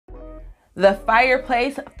The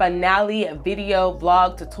Fireplace finale video,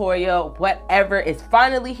 vlog, tutorial, whatever is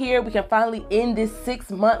finally here. We can finally end this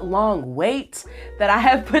 6-month-long wait that I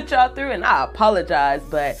have put y'all through, and I apologize,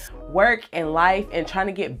 but work and life and trying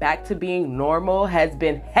to get back to being normal has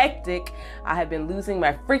been hectic. I have been losing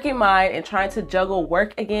my freaking mind and trying to juggle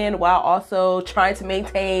work again while also trying to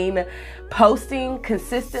maintain posting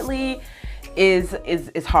consistently is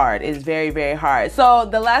hard. It's very, very hard. So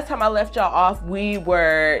the last time I left y'all off, we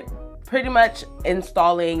were pretty much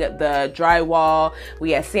installing the drywall.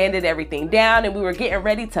 We had sanded everything down and we were getting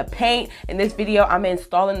ready to paint. In this video, I'm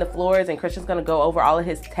installing the floors and Christian's gonna go over all of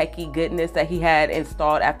his techie goodness that he had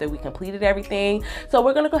installed after we completed everything. So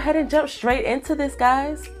we're gonna go ahead and jump straight into this,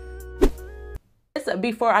 guys.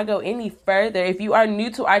 Before I go any further, if you are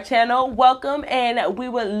new to our channel, welcome, and we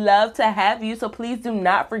would love to have you. So please do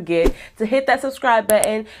not forget to hit that subscribe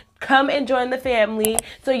button. Come and join the family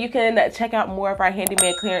so you can check out more of our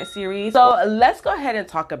handyman clearance series. So let's go ahead and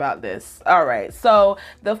talk about this. All right, so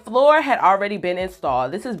the floor had already been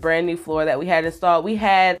installed. This is brand new floor that we had installed. We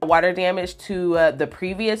had water damage to the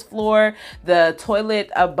previous floor. The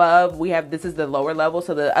toilet above, this is the lower level,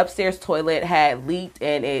 so the upstairs toilet had leaked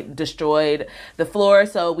and it destroyed the floor,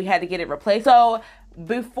 so we had to get it replaced. So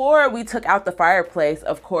before we took out the fireplace,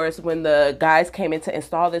 of course, when the guys came in to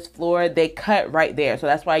install this floor, they cut right there. So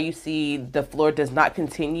that's why you see the floor does not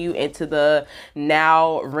continue into the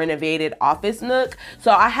now renovated office nook.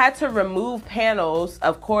 So I had to remove panels,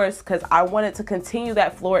 of course, because I wanted to continue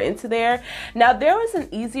that floor into there. Now, there was an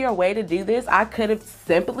easier way to do this. I could have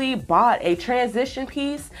simply bought a transition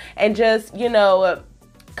piece and just, you know,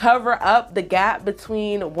 cover up the gap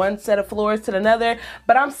between one set of floors to another,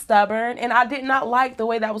 but I'm stubborn and I did not like the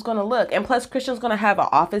way that was going to look. And plus, Christian's going to have an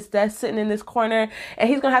office desk sitting in this corner and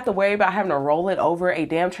he's going to have to worry about having to roll it over a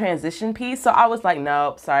damn transition piece. So I was like,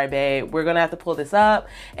 nope, sorry babe, we're going to have to pull this up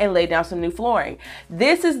and lay down some new flooring.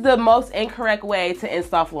 This is the most incorrect way to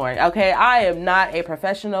install flooring, okay? I am not a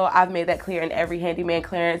professional. I've made that clear in every handyman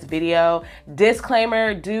clearance video.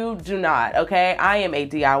 Disclaimer, do not, okay? I am a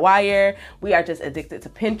DIYer. We are just addicted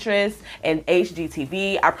to Pinterest and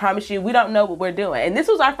HGTV. I promise you, we don't know what we're doing. And this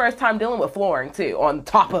was our first time dealing with flooring too, on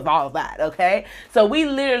top of all of that, okay? So we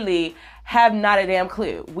literally have not a damn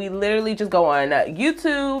clue. We literally just go on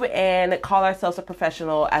YouTube and call ourselves a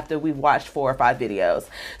professional after we've watched 4 or 5 videos.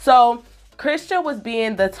 So Christian was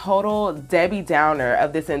being the total Debbie Downer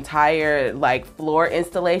of this entire like floor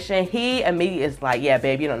installation. He immediately is like, yeah,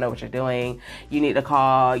 babe, you don't know what you're doing. You need to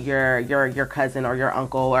call your cousin or your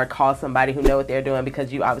uncle or call somebody who know what they're doing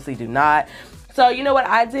because you obviously do not. So you know what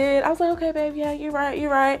I did? I was like, okay, babe, yeah, you're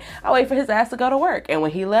right. I wait for his ass to go to work. And when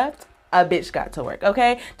he left, a bitch got to work,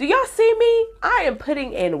 okay? Do y'all see me? I am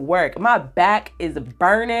putting in work. My back is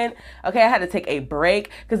burning. Okay, I had to take a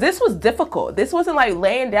break because this was difficult. This wasn't like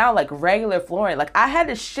laying down like regular flooring. Like I had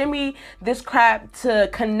to shimmy this crap to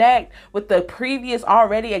connect with the previous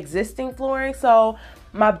already existing flooring. So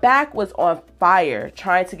my back was on fire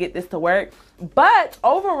trying to get this to work. But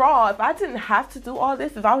overall, if I didn't have to do all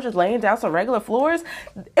this, if I was just laying down some regular floors,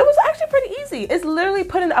 it was actually pretty easy. It's literally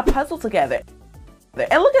putting a puzzle together.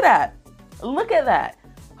 And look at that. Look at that.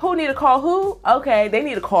 Who need to call who? Okay, they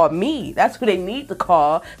need to call me. That's who they need to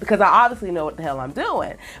call because I obviously know what the hell I'm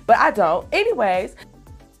doing. But I don't. Anyways,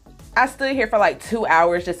 I stood here for like 2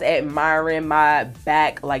 hours just admiring my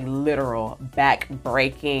back, like literal back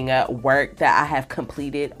breaking work that I have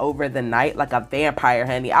completed over the night like a vampire,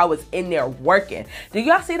 honey. I was in there working. Do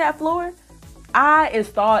y'all see that floor? I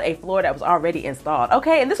installed a floor that was already installed.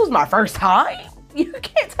 Okay, and this was my first time. You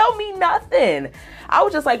can't tell me nothing. I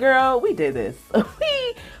was just like, girl, we did this.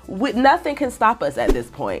 Nothing can stop us at this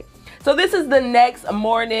point. So this is the next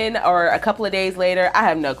morning or a couple of days later. I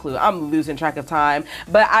have no clue. I'm losing track of time.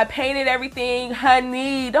 But I painted everything,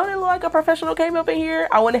 honey. Don't it look like a professional came up in here?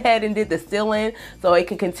 I went ahead and did the ceiling so it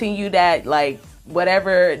can continue that like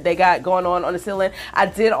whatever they got going on the ceiling. I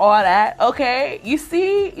did all that. Okay, you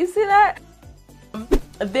see that?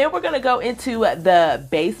 Then we're gonna go into the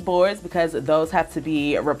baseboards because those have to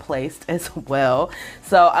be replaced as well.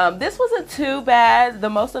 So this wasn't too bad. The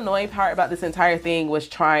most annoying part about this entire thing was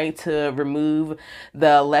trying to remove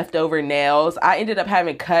the leftover nails. I ended up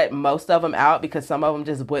having cut most of them out because some of them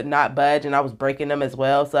just would not budge and I was breaking them as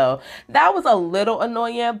well. So that was a little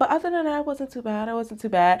annoying, but other than that, it wasn't too bad. It wasn't too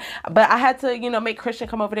bad. But I had to, you know, make Christian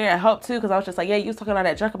come over there and help too because I was just like, yeah, you was talking all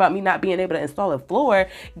that junk about me not being able to install a floor.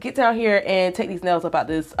 Get down here and take these nails up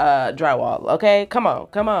out this drywall, okay? Come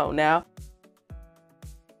on now.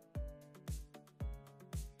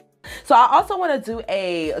 So I also want to do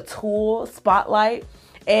a tool spotlight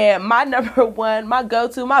And my number one, my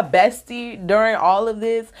go-to, my bestie during all of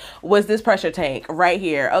this was this pressure tank right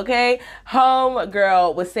here, okay? Home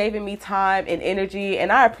girl was saving me time and energy,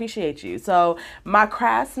 and I appreciate you. So my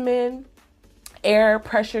Craftsman air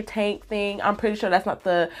pressure tank thing, I'm pretty sure that's not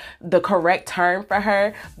the correct term for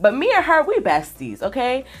her, but me and her, we besties,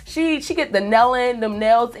 okay? She get the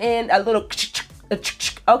nails in a little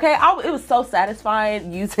okay. It was so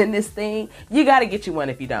satisfying using this thing. You got to get you one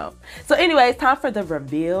if you don't. So anyways, time for the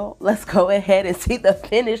reveal. Let's go ahead and see the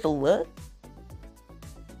finished look.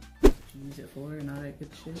 Use it for and all that good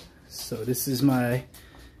shit. So this is my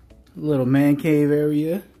little man cave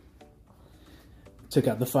area. Took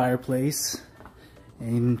out the fireplace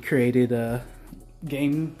and created a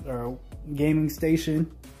gaming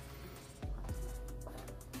station.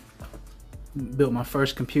 Built my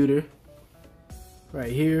first computer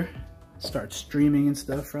right here. Start streaming and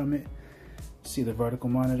stuff from it. See the vertical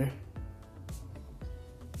monitor.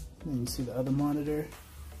 Then you see the other monitor.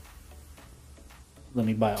 Let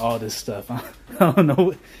me buy all this stuff. I don't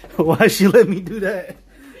know why she let me do that.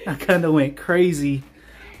 I kind of went crazy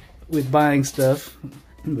with buying stuff.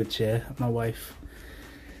 But yeah, my wife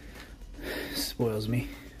spoils me.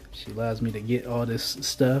 She allows me to get all this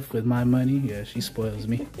stuff with my money. Yeah, she spoils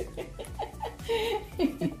me.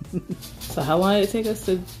 So how long did it take us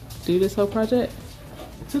to do this whole project?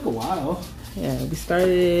 It took a while. Yeah, we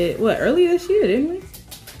started, what, early this year, didn't we?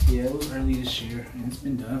 Yeah, it was early this year, and it's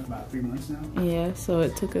been done for about 3 months now. Yeah, so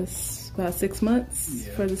it took us about 6 months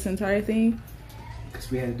for this entire thing.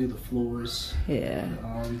 Because we had to do the floors. Yeah.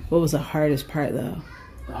 What was the hardest part, though?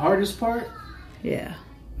 The hardest part? Yeah.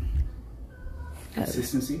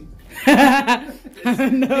 Consistency.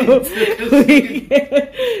 No. We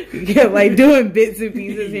kept like doing bits and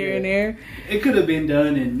pieces here and there. It could have been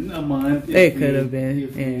done in a month. It could have been,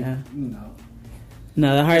 yeah. You know.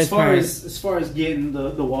 No, the hardest part. As far as getting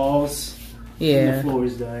the walls and the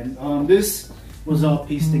floors done. This was all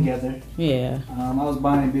pieced together. Yeah. I was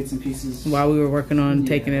buying bits and pieces while we were working on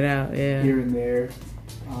taking it out. Yeah. Here and there.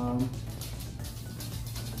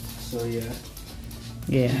 So yeah.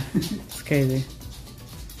 Yeah. It's crazy.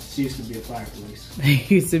 This used to be a fireplace.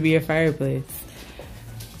 It used to be a fireplace.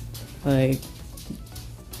 Like,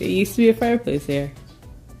 it used to be a fireplace here.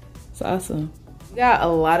 It's awesome. We got a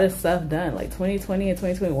lot of stuff done, like 2020 and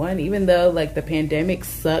 2021, even though like the pandemic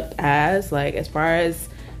sucked ass, like as far as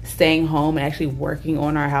staying home and actually working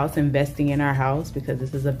on our house, investing in our house, because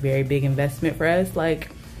this is a very big investment for us.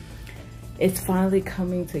 Like, it's finally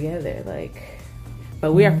coming together, like,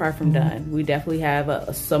 but we are far from done. We definitely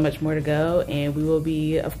have so much more to go, and we will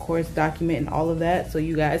be, of course, documenting all of that so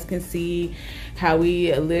you guys can see how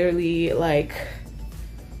we literally like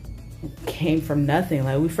came from nothing.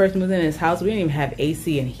 Like, we first moved in this house, we didn't even have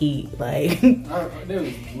AC and heat. Like, it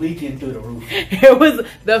was leaking through the roof. It was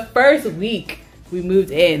the first week we moved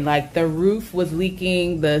in, like the roof was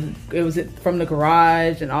leaking, it was from the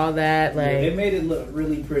garage and all that. Like, yeah, it made it look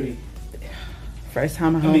really pretty. First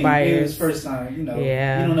time home buyers. It was first time, you know.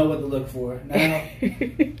 Yeah. You don't know what to look for. Now,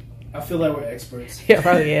 I feel like we're experts. Yeah,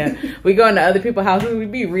 probably, yeah. We go into other people's houses, we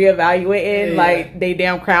be reevaluating, like, they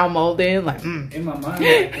damn crown molding, like, In my mind,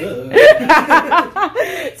 like, ugh.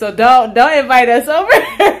 So don't invite us over.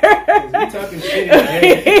 We talking shit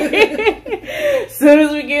in As soon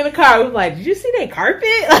as we get in the car, we're like, did you see that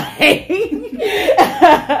carpet?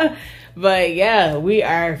 Like, but yeah, we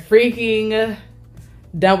are freaking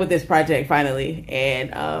done with this project finally.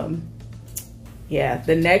 And yeah,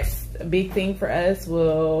 the next big thing for us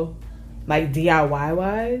will, like, DIY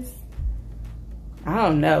wise, I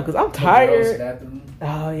don't know, because I'm tired.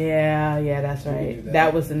 Oh yeah, that's right.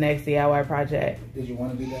 That was the next DIY project. Did you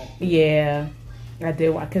want to do that? Yeah, I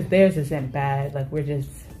did, because theirs isn't bad. Like, we're just,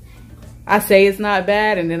 I say it's not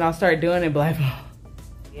bad, and then I'll start doing it, but like,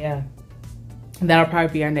 yeah. That'll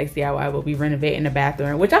probably be our next DIY. We'll be renovating the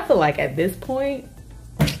bathroom, which I feel like at this point,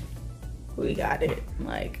 we got it.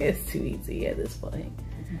 Like, it's too easy at this point.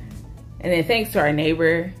 And then thanks to our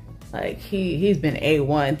neighbor, like, he's been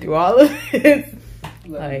A1 through all of this.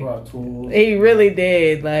 Like, he really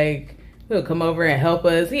did. Like, he'll come over and help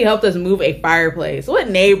us. He helped us move a fireplace. What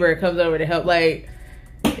neighbor comes over to help? Like,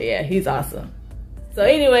 yeah, he's awesome. So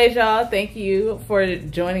anyways, y'all, thank you for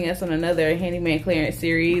joining us on another handyman clearance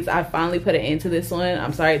series. I finally put an end to this one.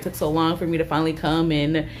 I'm sorry it took so long for me to finally come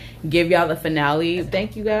and give y'all the finale.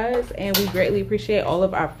 Thank you guys, and we greatly appreciate all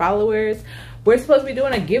of our followers. We're supposed to be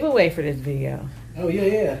doing a giveaway for this video. Oh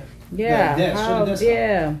yeah.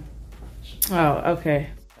 Yeah. Oh, okay.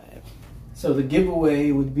 So the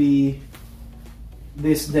giveaway would be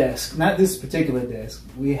this desk, not this particular desk.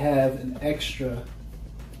 We have an extra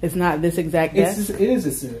It's not this exact desk? It is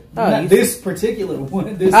a set. Oh, not this particular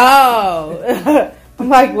one. This, oh. I'm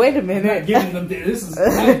like, wait a minute. I'm not giving them this. Is,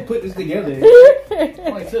 I put this together. It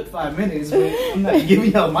only took 5 minutes, but I'm not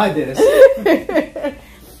giving y'all my desk.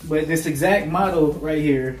 But this exact model right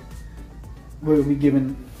here, we'll be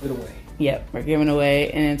giving it away. Yep, we're giving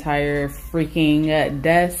away an entire freaking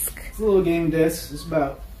desk. It's a little game desk. It's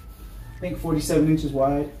about, I think, 47 inches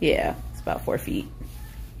wide. Yeah, it's about 4 feet.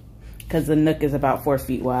 Because the nook is about 4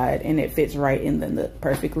 feet wide, and it fits right in the nook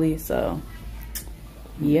perfectly. So,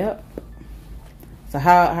 yep. So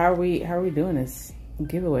how are we doing this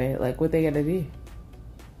giveaway? Like, what they gotta do?